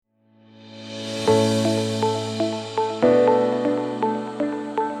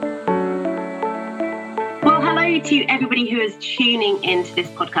is tuning into this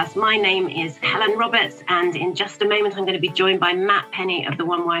podcast. My name is Helen Roberts, and in just a moment, I'm going to be joined by Matt Penny of the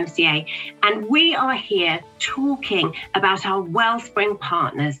One YMCA. And we are here talking about our Wellspring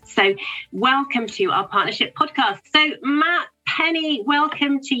partners. So welcome to our partnership podcast. So Matt Penny,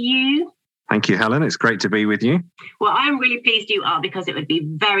 welcome to you. Thank you, Helen. It's great to be with you. Well, I'm really pleased you are, because it would be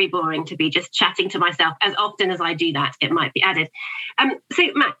very boring to be just chatting to myself. As often as I do that, it might be added. So,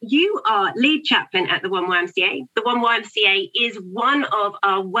 Matt, you are lead chaplain at the One YMCA. The One YMCA is one of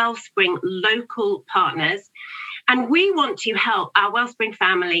our Wellspring local partners. And we want to help our Wellspring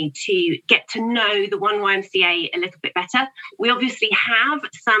family to get to know the One YMCA a little bit better. We obviously have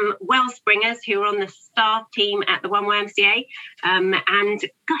some Wellspringers who are on the staff team at the One YMCA. And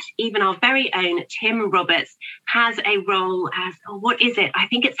gosh, even our very own Tim Roberts has a role as, what is it? I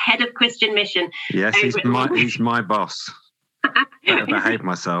think it's head of Christian mission. Yes, he's my boss. I behave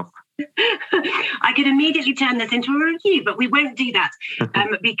myself. I could immediately turn this into a review, but we won't do that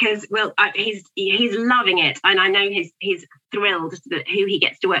because, well, he's loving it, and I know he's thrilled that who he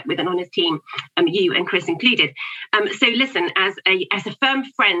gets to work with and on his team, you and Chris included. So listen, as a firm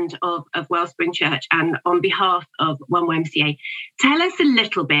friend of Wellspring Church and on behalf of One YMCA, tell us a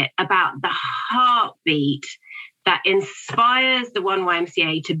little bit about the heartbeat that inspires the One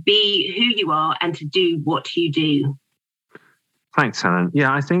YMCA to be who you are and to do what you do. Thanks, Helen.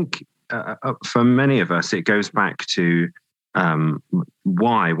 Yeah, I think for many of us, it goes back to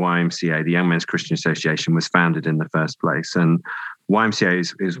why YMCA, the Young Men's Christian Association, was founded in the first place. And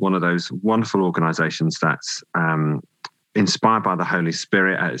YMCA is one of those wonderful organisations that's inspired by the Holy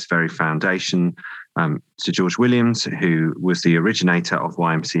Spirit at its very foundation. Sir George Williams, who was the originator of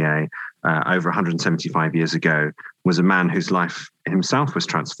YMCA over 175 years ago, was a man whose life himself was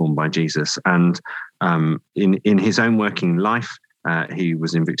transformed by Jesus. And in his own working life, he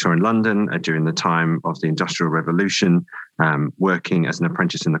was in Victorian London during the time of the Industrial Revolution, working as an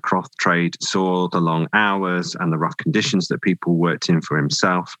apprentice in the cloth trade, saw the long hours and the rough conditions that people worked in for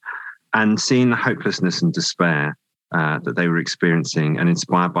himself, and seeing the hopelessness and despair that they were experiencing, and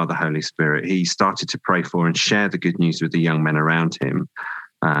inspired by the Holy Spirit, he started to pray for and share the good news with the young men around him,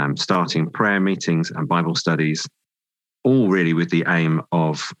 starting prayer meetings and Bible studies, all really with the aim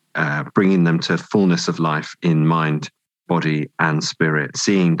of bringing them to fullness of life in mind, body and spirit,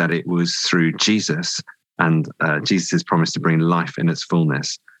 seeing that it was through Jesus and Jesus' promise to bring life in its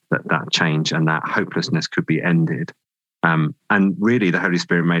fullness that change and that hopelessness could be ended. And really, the Holy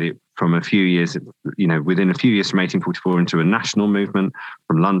Spirit made it from a few years, within a few years from 1844 into a national movement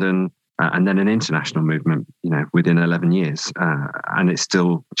from London, and then an international movement, within 11 years. And it's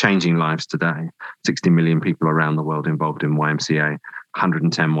still changing lives today. 60 million people around the world involved in YMCA,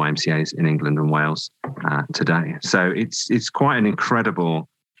 110 YMCAs in England and Wales today. So it's quite an incredible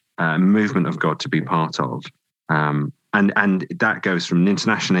movement of God to be part of. And that goes from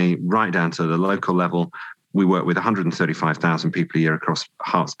internationally right down to the local level. We work with 135,000 people a year across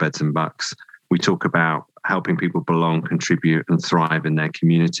Herts, Beds and Bucks. We talk about helping people belong, contribute and thrive in their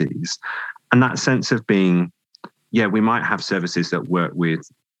communities. And that sense of being, we might have services that work with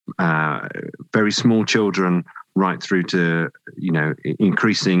very small children right through to,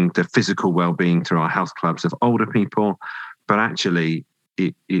 increasing the physical well-being through our health clubs of older people. But actually,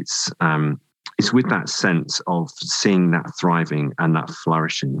 it's with that sense of seeing that thriving and that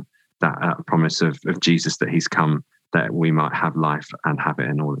flourishing, that promise of Jesus that he's come that we might have life and have it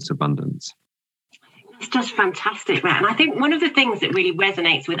in all its abundance. It's just fantastic, Matt. And I think one of the things that really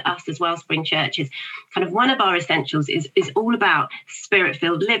resonates with us as Wellspring Church is kind of one of our essentials is all about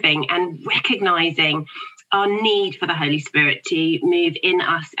spirit-filled living and recognising our need for the Holy Spirit to move in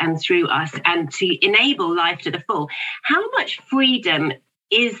us and through us and to enable life to the full. How much freedom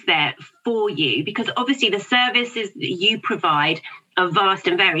is there for you? Because obviously the services that you provide are vast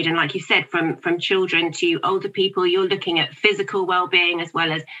and varied. And like you said, from children to older people, you're looking at physical well-being as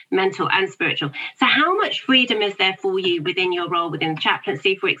well as mental and spiritual. So how much freedom is there for you within your role within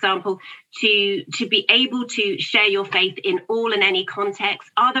chaplaincy, for example, to be able to share your faith in all and any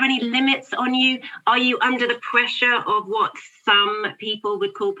context? Are there any limits on you? Are you under the pressure of what some people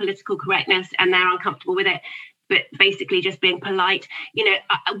would call political correctness and they're uncomfortable with it, but basically just being polite?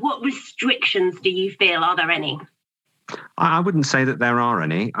 What restrictions do you feel? Are there any? I wouldn't say that there are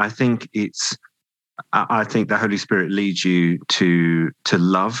any. I think the Holy Spirit leads you to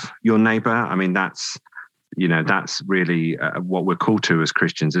love your neighbor. I mean, that's really what we're called to as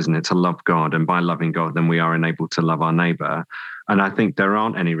Christians, isn't it? To love God, and by loving God, then we are enabled to love our neighbor. And I think there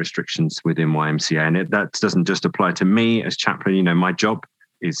aren't any restrictions within YMCA, and that doesn't just apply to me as chaplain. My job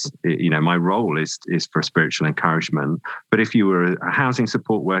is, my role is for spiritual encouragement. But if you were a housing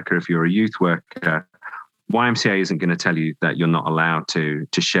support worker, if you're a youth worker, YMCA isn't going to tell you that you're not allowed to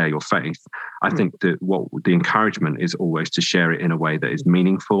share your faith. I think that what the encouragement is always to share it in a way that is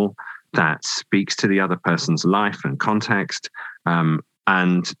meaningful, that speaks to the other person's life and context,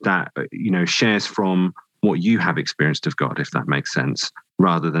 and that, shares from what you have experienced of God, if that makes sense,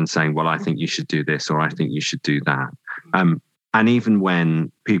 rather than saying, well, I think you should do this, or I think you should do that. And even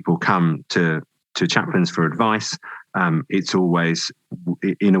when people come to chaplains for advice, it's always,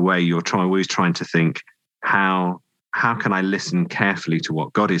 in a way, you're always trying to think, how can I listen carefully to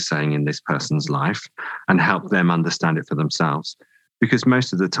what God is saying in this person's life and help them understand it for themselves? Because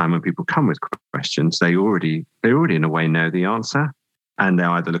most of the time when people come with questions, they already in a way know the answer, and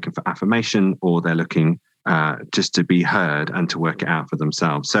they're either looking for affirmation or they're looking just to be heard and to work it out for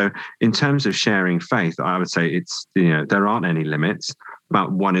themselves. So in terms of sharing faith, I would say it's, there aren't any limits,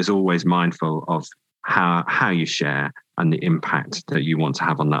 but one is always mindful of how you share and the impact that you want to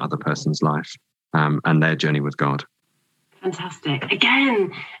have on that other person's life and their journey with God. Fantastic.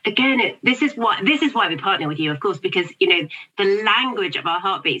 Again, this is why we partner with you, of course, because the language of our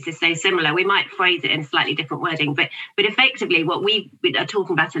heartbeats is so similar. We might phrase it in slightly different wording, but effectively what we are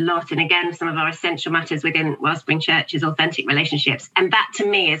talking about a lot, and again, some of our essential matters within Wellspring Church is authentic relationships, and that to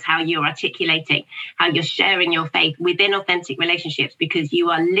me is how you're articulating, how you're sharing your faith within authentic relationships, because you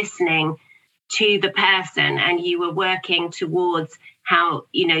are listening to the person and you are working towards how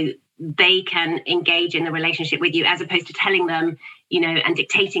they can engage in the relationship with you, as opposed to telling them, and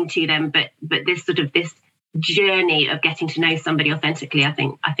dictating to them, but this journey of getting to know somebody authentically, I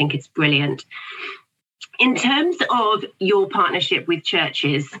think it's brilliant. In terms of your partnership with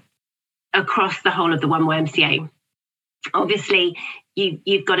churches across the whole of the One YMCA, obviously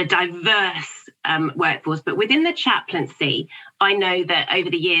you've got a diverse workforce, but within the chaplaincy, I know that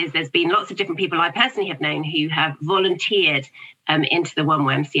over the years there's been lots of different people I personally have known who have volunteered into the One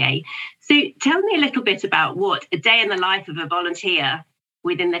YMCA. So tell me a little bit about what a day in the life of a volunteer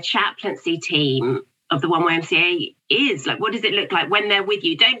within the chaplaincy team of the One YMCA is. Like, what does it look like when they're with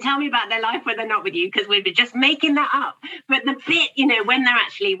you? Don't tell me about their life when they're not with you, because we're just making that up. But the bit, when they're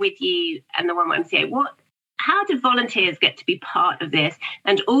actually with you and the One YMCA, how do volunteers get to be part of this?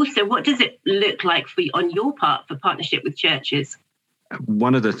 And also, what does it look like on your part for partnership with churches?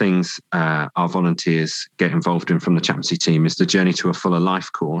 One of the things our volunteers get involved in from the chaplaincy team is the Journey to a Fuller Life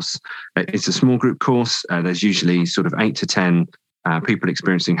course. It's a small group course. There's usually sort of 8 to 10 people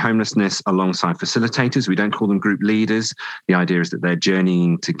experiencing homelessness alongside facilitators. We don't call them group leaders. The idea is that they're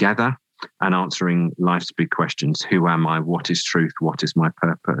journeying together and answering life's big questions. Who am I? What is truth? What is my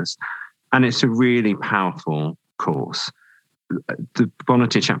purpose? And it's a really powerful course. The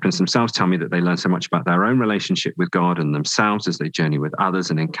volunteer chaplains themselves tell me that they learn so much about their own relationship with God and themselves as they journey with others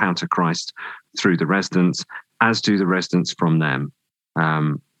and encounter Christ through the residents, as do the residents from them.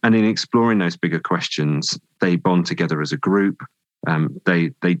 And in exploring those bigger questions, they bond together as a group.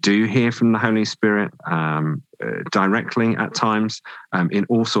 They do hear from the Holy Spirit directly at times in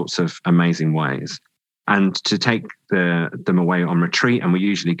all sorts of amazing ways. And to take them away on retreat, and we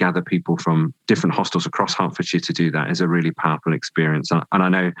usually gather people from different hostels across Hertfordshire to do that, is a really powerful experience. And I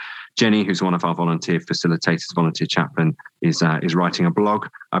know Jenny, who's one of our volunteer facilitators, volunteer chaplain, is writing a blog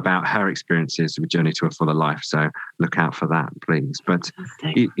about her experiences with Journey to a Fuller Life. So look out for that, please. But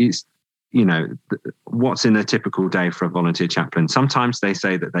it's, what's in a typical day for a volunteer chaplain? Sometimes they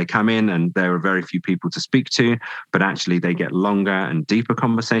say that they come in and there are very few people to speak to, but actually they get longer and deeper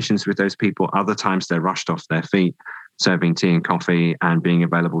conversations with those people. Other times they're rushed off their feet, serving tea and coffee and being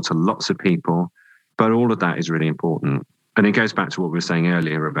available to lots of people. But all of that is really important. And it goes back to what we were saying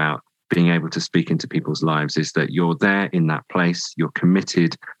earlier about being able to speak into people's lives, is that you're there in that place, you're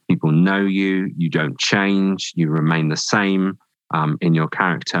committed, people know you, you don't change, you remain the same in your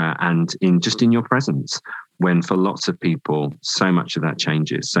character and in your presence. When for lots of people, so much of that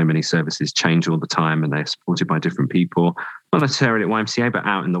changes. So many services change all the time and they're supported by different people, not necessarily at YMCA, but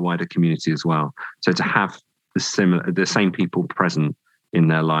out in the wider community as well. So to have the same people present in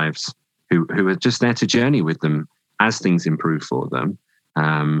their lives who are just there to journey with them as things improve for them,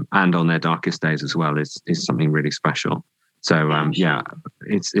 and on their darkest days as well, is something really special. So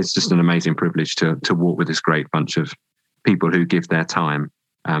it's just an amazing privilege to walk with this great bunch of people who give their time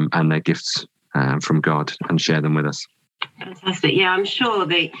and their gifts from God and share them with us. Fantastic. Yeah, I'm sure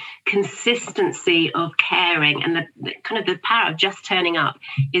the consistency of caring and the kind of the power of just turning up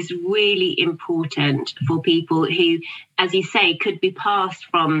is really important for people who, as you say, could be passed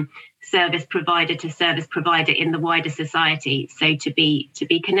from service provider to service provider in the wider society. So to be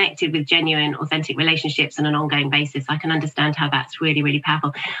connected with genuine, authentic relationships on an ongoing basis, I can understand how that's really, really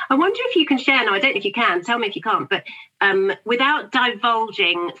powerful. I wonder if you can share, no, I don't know if you can, tell me if you can't, but without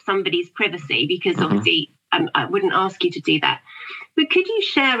divulging somebody's privacy, because obviously I wouldn't ask you to do that. But could you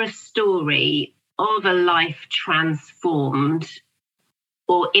share a story of a life transformed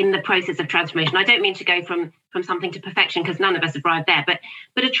or in the process of transformation? I don't mean to go from something to perfection, because none of us arrived there, but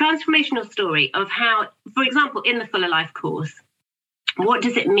a transformational story of how, for example, in the Fuller Life course, what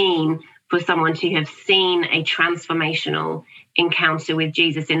does it mean for someone to have seen a transformational encounter with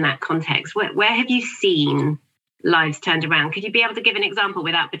Jesus in that context? Where have you seen lives turned around? Could you be able to give an example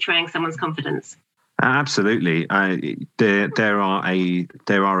without betraying someone's confidence? Absolutely. There are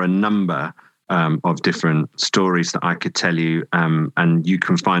a number of different stories that I could tell you, and you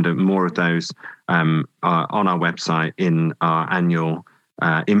can find more of those on our website in our annual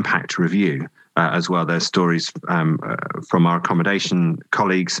impact review. As well, there's stories from our accommodation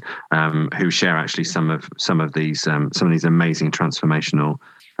colleagues who share actually some of these amazing transformational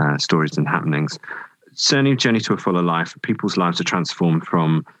stories and happenings. Certainly, Journey to a Fuller Life, people's lives are transformed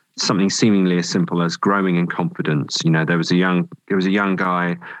from something seemingly as simple as growing in confidence. There was a young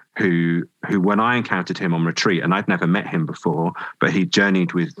guy who when I encountered him on retreat, and I'd never met him before, but he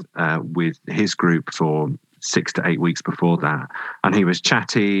journeyed with his group for 6 to 8 weeks before that, and he was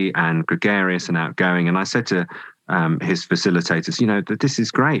chatty and gregarious and outgoing. And I said to his facilitators, that this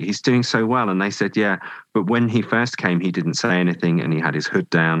is great, he's doing so well. And they said, yeah, but when he first came, he didn't say anything, and he had his hood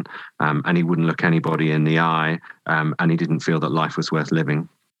down, and he wouldn't look anybody in the eye, and he didn't feel that life was worth living.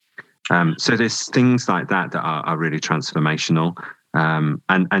 So there's things like that are really transformational,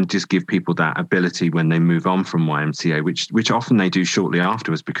 and just give people that ability when they move on from YMCA, which often they do shortly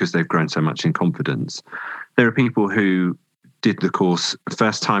afterwards because they've grown so much in confidence. There are people who did the course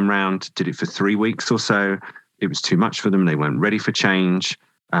first time round, did it for 3 weeks or so. It was too much for them. They weren't ready for change,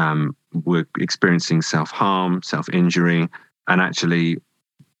 were experiencing self-harm, self-injury, and actually,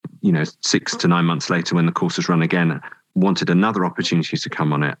 6 to 9 months later, when the course was run again, wanted another opportunity to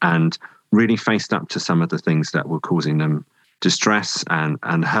come on it and really faced up to some of the things that were causing them distress and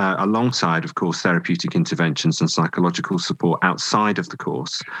hurt, alongside, of course, therapeutic interventions and psychological support outside of the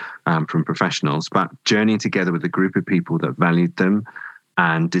course from professionals, but journeying together with a group of people that valued them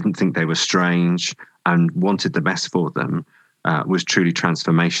and didn't think they were strange and wanted the best for them was truly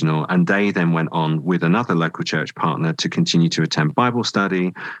transformational. And they then went on with another local church partner to continue to attend Bible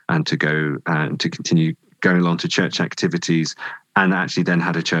study and to go and to continue going along to church activities, and actually then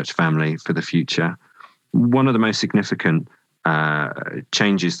had a church family for the future. One of the most significant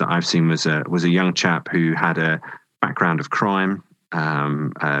changes that I've seen was a young chap who had a background of crime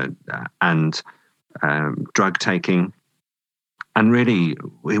and drug taking, and really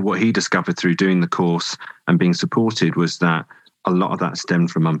what he discovered through doing the course and being supported was that a lot of that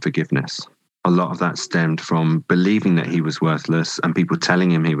stemmed from unforgiveness. A lot of that stemmed from believing that he was worthless and people telling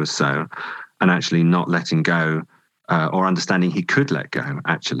him he was so, and actually not letting go or understanding he could let go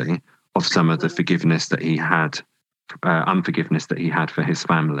actually of some of the forgiveness that he had, unforgiveness that he had for his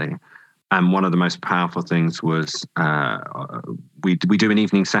family. And one of the most powerful things was we do an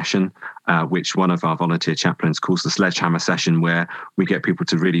evening session, which one of our volunteer chaplains calls the sledgehammer session, where we get people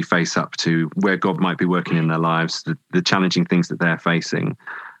to really face up to where God might be working in their lives, the challenging things that they're facing.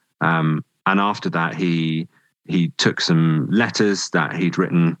 And after that, he took some letters that he'd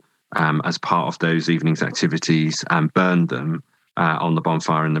written as part of those evening's activities and burned them on the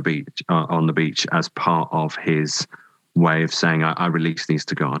bonfire on the beach as part of his way of saying, I release these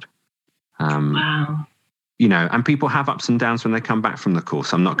to God. Wow. And people have ups and downs when they come back from the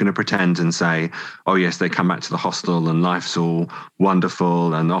course. I'm not going to pretend and say, oh yes, they come back to the hostel and life's all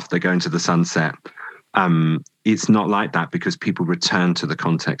wonderful and off they go into the sunset. It's not like that, because people return to the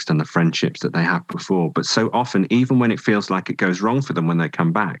context and the friendships that they had before. But so often, even when it feels like it goes wrong for them when they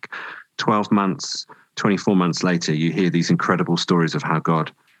come back, 12 months, 24 months later, you hear these incredible stories of how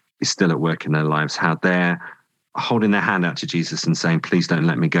God is still at work in their lives, how they're holding their hand out to Jesus and saying, please don't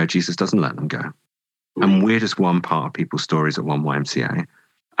let me go. Jesus doesn't let them go. And we're just one part of people's stories at One YMCA.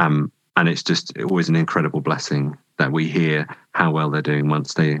 And it's just always an incredible blessing that we hear how well they're doing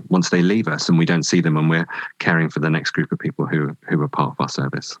once they leave us, and we don't see them when we're caring for the next group of people who are part of our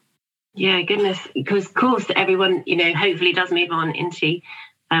service. Yeah, goodness, because of course everyone, hopefully does move on into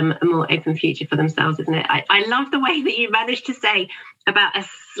a more open future for themselves, isn't it? I love the way that you managed to say about a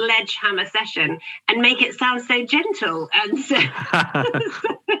sledgehammer session and make it sound so gentle and so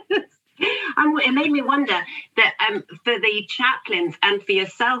it made me wonder that for the chaplains and for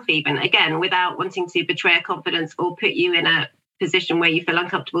yourself, even, again, without wanting to betray a confidence or put you in a position where you feel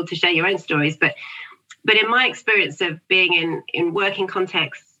uncomfortable to share your own stories, but in my experience of being in working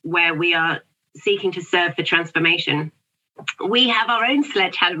contexts where we are seeking to serve for transformation, we have our own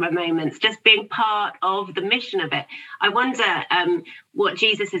sledgehammer moments, just being part of the mission of it. I wonder what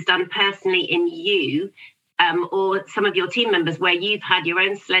Jesus has done personally in you or some of your team members where you've had your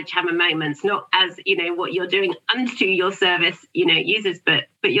own sledgehammer moments, not as, what you're doing unto your service, users, but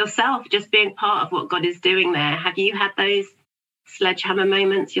yourself just being part of what God is doing there. Have you had those sledgehammer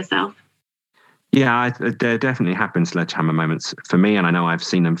moments yourself? Yeah, there definitely have been sledgehammer moments for me, and I know I've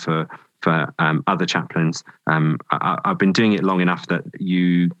seen them for other chaplains. I've been doing it long enough that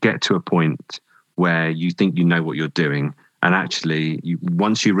you get to a point where you think you know what you're doing, and actually,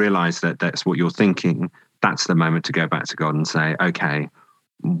 once you realise that that's what you're thinking, that's the moment to go back to God and say, "Okay,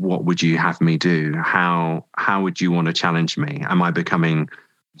 what would you have me do? How would you want to challenge me? Am I becoming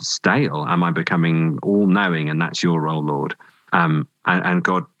stale? Am I becoming all-knowing? And that's your role, Lord." And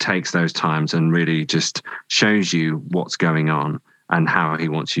God takes those times and really just shows you what's going on and how he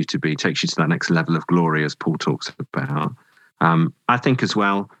wants you to be, takes you to that next level of glory, as Paul talks about. I think as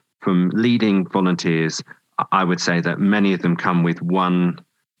well, from leading volunteers, I would say that many of them come with one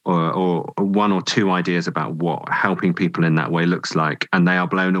or two ideas about what helping people in that way looks like, and they are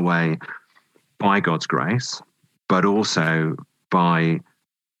blown away by God's grace, but also by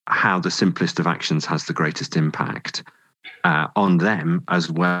how the simplest of actions has the greatest impact on them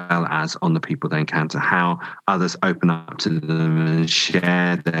as well as on the people they encounter, how others open up to them and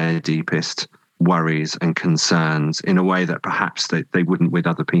share their deepest worries and concerns in a way that perhaps they wouldn't with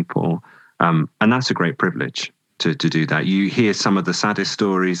other people. And that's a great privilege to do that. You hear some of the saddest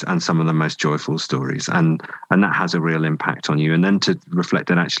stories and some of the most joyful stories, and that has a real impact on you. And then to reflect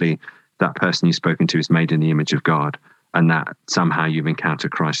that actually that person you've spoken to is made in the image of God, and that somehow you've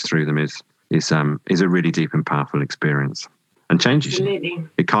encountered Christ through them is a really deep and powerful experience, and changes you.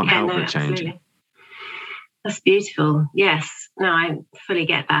 It can't help but change. Absolutely. That's beautiful. Yes, no, I fully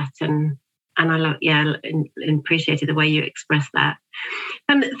get that, and I love, and appreciated the way you expressed that.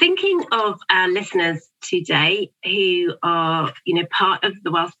 Thinking of our listeners today who are, part of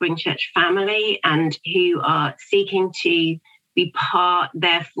the Wellspring Church family and who are seeking to be part,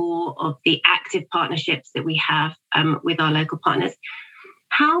 therefore, of the active partnerships that we have with our local partners.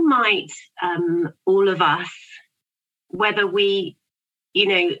 How might all of us, whether we,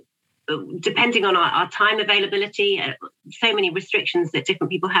 depending on our time availability, so many restrictions that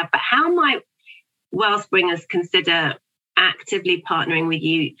different people have, but how might Wellspringers consider actively partnering with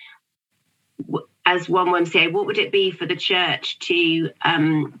you as OneYMCA? What would it be for the church to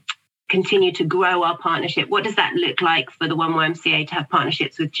continue to grow our partnership? What does that look like for the OneYMCA to have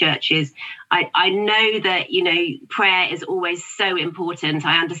partnerships with churches? I know that, prayer is always so important.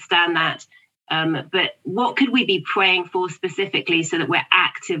 I understand that. But what could we be praying for specifically so that we're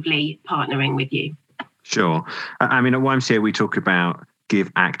actively partnering with you? Sure. I mean, at YMCA, we talk about give,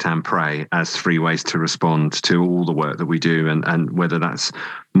 act, and pray as three ways to respond to all the work that we do, and whether that's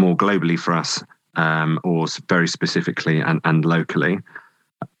more globally for us or very specifically and locally.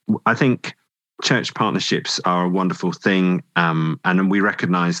 I think church partnerships are a wonderful thing, and we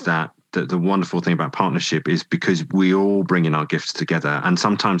recognise that the wonderful thing about partnership is because we all bring in our gifts together. And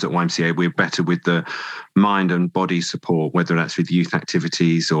sometimes at YMCA, we're better with the mind and body support, whether that's with youth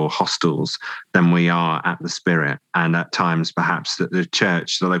activities or hostels, than we are at the spirit. And at times, perhaps that the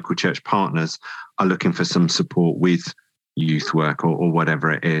local church partners are looking for some support with youth work or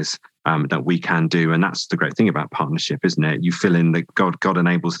whatever it is that we can do. And that's the great thing about partnership, isn't it? You fill in God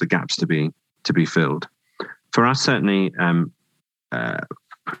enables the gaps to be filled. For us, certainly,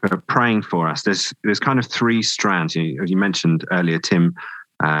 praying for us, there's kind of three strands. You mentioned earlier, Tim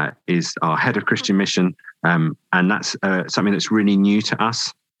is our head of Christian mission, and that's something that's really new to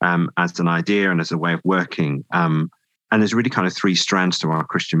us as an idea and as a way of working. And there's really kind of three strands to our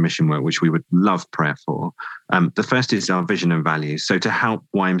Christian mission work, which we would love prayer for. The first is our vision and values. So to help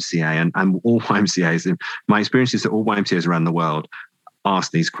YMCA and all YMCAs, my experience is that all YMCAs around the world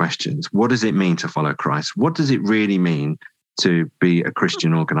ask these questions. What does it mean to follow Christ? What does it really mean to be a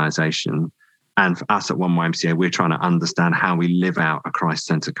Christian organization? And for us at OneYMCA, we're trying to understand how we live out a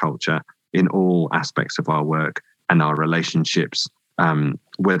Christ-centered culture in all aspects of our work and our relationships,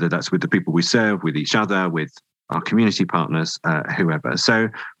 whether that's with the people we serve, with each other, with our community partners, whoever. So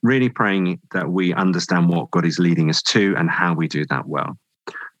really praying that we understand what God is leading us to and how we do that well.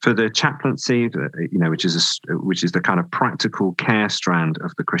 For the chaplaincy, which is the kind of practical care strand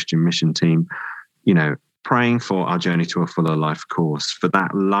of the Christian mission team, praying for our Journey to a Fuller Life course, for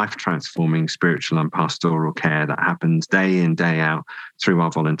that life-transforming spiritual and pastoral care that happens day in, day out through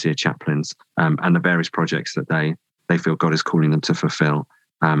our volunteer chaplains and the various projects that they feel God is calling them to fulfill.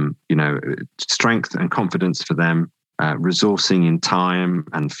 Strength and confidence for them, resourcing in time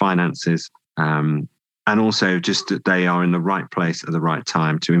and finances, and also just that they are in the right place at the right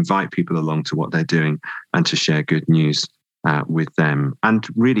time to invite people along to what they're doing and to share good news with them, and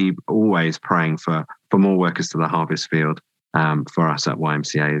really always praying for more workers to the harvest field. For us at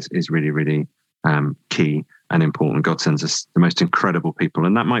YMCA is really, really key and important. God sends us the most incredible people,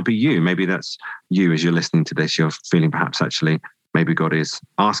 and that might be you. Maybe that's you as you're listening to this. You're feeling perhaps actually maybe God is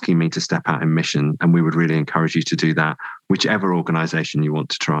asking me to step out in mission, and we would really encourage you to do that, whichever organisation you want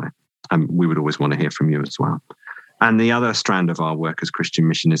to try. We would always want to hear from you as well. And the other strand of our work as Christian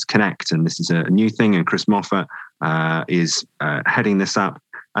Mission is Connect, and this is a new thing, and Chris Moffat is heading this up.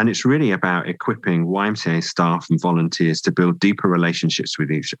 And it's really about equipping YMCA staff and volunteers to build deeper relationships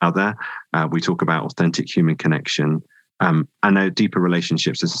with each other. We talk about authentic human connection, and deeper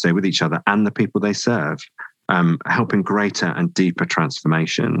relationships, as I say, with each other and the people they serve, helping greater and deeper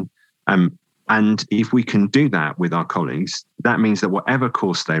transformation. And if we can do that with our colleagues, that means that whatever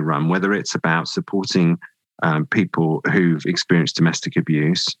course they run, whether it's about supporting people who've experienced domestic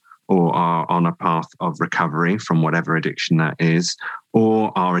abuse, or are on a path of recovery from whatever addiction that is,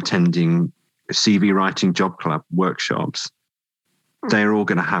 or are attending CV writing job club workshops, they're all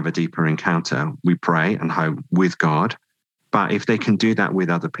going to have a deeper encounter, we pray and hope, with God. But if they can do that with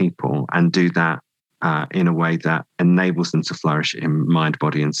other people and do that in a way that enables them to flourish in mind,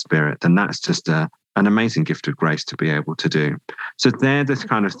 body and spirit, then that's just an amazing gift of grace to be able to do. So they're the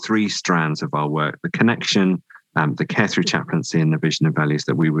kind of three strands of our work: the connection, the care through chaplaincy, and the vision and values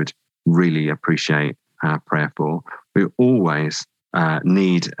that we would really appreciate prayer for. We always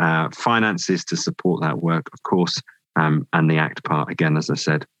need finances to support that work, of course, and the ACT part, again, as I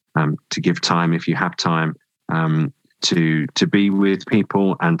said, to give time if you have time, to be with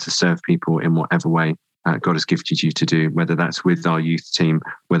people and to serve people in whatever way God has gifted you to do, whether that's with our youth team,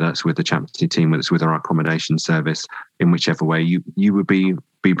 whether that's with the chaplaincy team, whether it's with our accommodation service, in whichever way you would be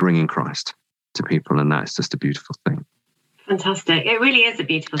bringing Christ to people, and that's just a beautiful thing. Fantastic. It really is a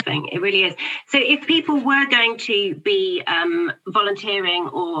beautiful thing. It really is. So if people were going to be volunteering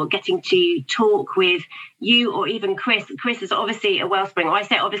or getting to talk with you or even Chris is obviously a Wellspring. I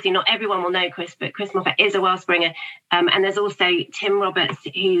say obviously not everyone will know Chris, but Chris Moffat is a Wellspringer. And there's also Tim Roberts,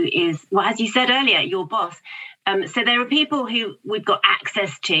 who is, well, as you said earlier, your boss. So there are people who we've got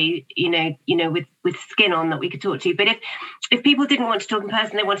access to, with skin on, that we could talk to. But if people didn't want to talk in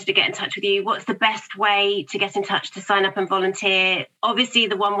person, they wanted to get in touch with you, what's the best way to get in touch, to sign up and volunteer? Obviously,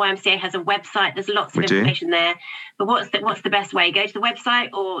 the One YMCA has a website. There's lots of information there. But what's the best way? Go to the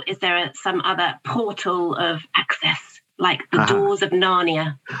website, or is there some other portal of access, like the doors of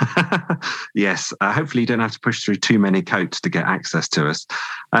Narnia? Yes. Hopefully you don't have to push through too many coats to get access to us.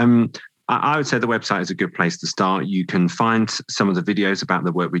 I would say the website is a good place to start. You can find some of the videos about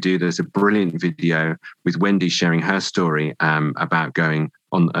the work we do. There's a brilliant video with Wendy sharing her story about going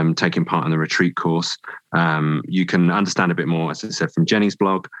on, taking part in the retreat course. You can understand a bit more, as I said, from Jenny's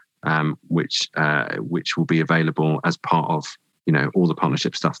blog, which will be available as part of all the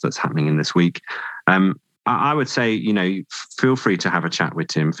partnership stuff that's happening in this week. I would say, feel free to have a chat with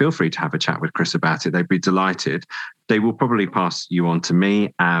Tim. Feel free to have a chat with Chris about it. They'd be delighted. They will probably pass you on to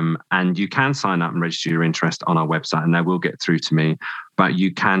me. And you can sign up and register your interest on our website, and they will get through to me. But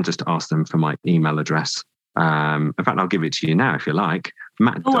you can just ask them for my email address. In fact, I'll give it to you now if you like.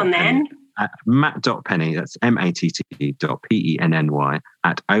 Go on then. Matt.penny, that's matt.penny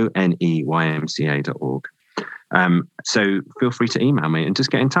 @oneymca.org. So feel free to email me and just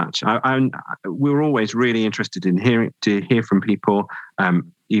get in touch. We're always really interested in hear from people,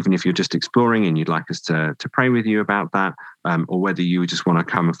 even if you're just exploring and you'd like us to pray with you about that, or whether you just want to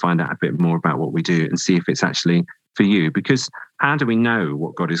come and find out a bit more about what we do and see if it's actually for you. Because how do we know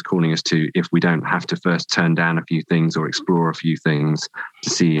what God is calling us to if we don't have to first turn down a few things or explore a few things to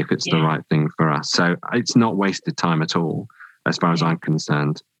see if it's the right thing for us? So it's not wasted time at all, as far as I'm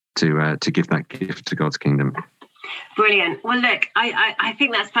concerned, to give that gift to God's kingdom. Brilliant. Well, look, I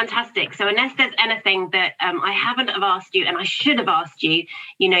think that's fantastic. So unless there's anything that I haven't have asked you, and I should have asked you,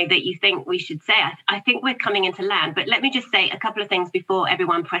 that you think we should say, I think we're coming into land. But let me just say a couple of things before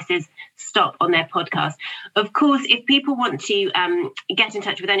everyone presses stop on their podcast. Of course, if people want to get in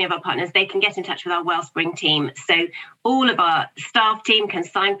touch with any of our partners, they can get in touch with our Wellspring team. So all of our staff team can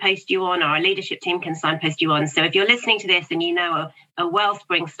signpost you on, our leadership team can signpost you on. So if you're listening to this and you know a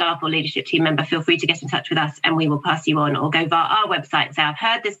Wellspring staff or leadership team member, feel free to get in touch with us and we will pass you on, or go via our website and say, I've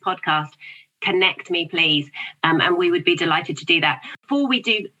heard this podcast, connect me, please. And we would be delighted to do that. Before we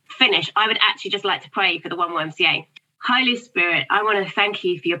do finish, I would actually just like to pray for the One YMCA. Holy Spirit, I want to thank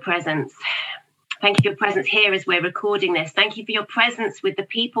you for your presence. Thank you for your presence here as we're recording this. Thank you for your presence with the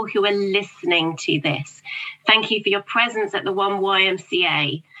people who are listening to this. Thank you for your presence at the One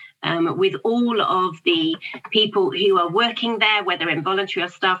YMCA. with all of the people who are working there, whether in voluntary or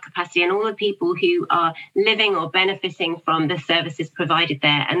staff capacity, and all the people who are living or benefiting from the services provided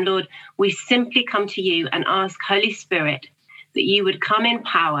there. And Lord, we simply come to you and ask, Holy Spirit, that you would come in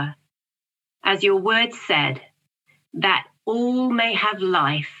power, as your word said, that all may have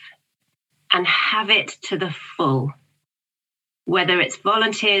life and have it to the full. Whether it's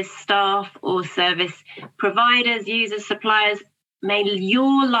volunteers, staff, or service providers, users, suppliers, may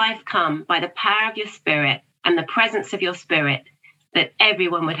your life come by the power of your Spirit and the presence of your Spirit, that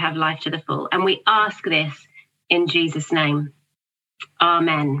everyone would have life to the full. And we ask this in Jesus' name.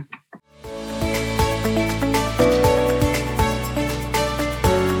 Amen.